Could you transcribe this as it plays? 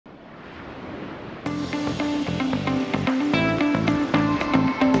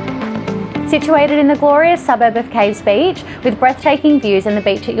Situated in the glorious suburb of Caves Beach with breathtaking views and the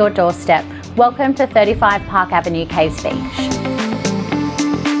beach at your doorstep, welcome to 35 Park Avenue, Caves Beach.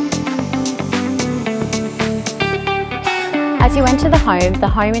 As you enter the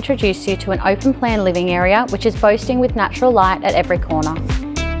home introduces you to an open plan living area which is boasting with natural light at every corner.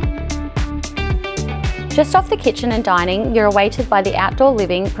 Just off the kitchen and dining, you're awaited by the outdoor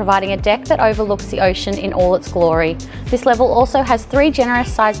living, providing a deck that overlooks the ocean in all its glory. This level also has 3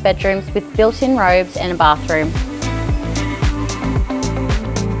 generous sized bedrooms with built-in robes and a bathroom.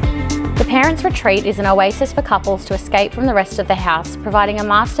 The Parents Retreat is an oasis for couples to escape from the rest of the house, providing a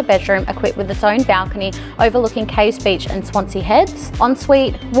master bedroom equipped with its own balcony overlooking Caves Beach and Swansea Heads,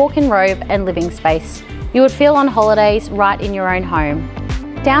 ensuite, walk-in robe and living space. You would feel on holidays right in your own home.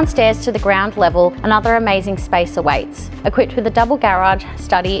 Downstairs to the ground level, another amazing space awaits, equipped with a double garage,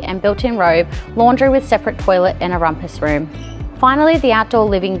 study and built-in robe, laundry with separate toilet and a rumpus room. Finally, the outdoor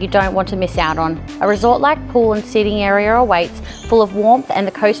living you don't want to miss out on. A resort-like pool and seating area awaits, full of warmth and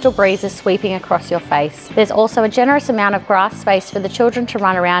the coastal breezes sweeping across your face. There's also a generous amount of grass space for the children to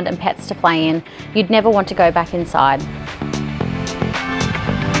run around and pets to play in. You'd never want to go back inside.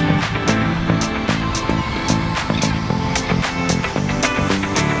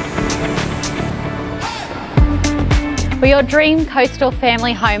 Well, your dream coastal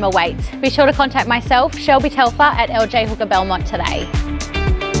family home awaits. Be sure to contact myself, Shelby Telfer at LJ Hooker Belmont today.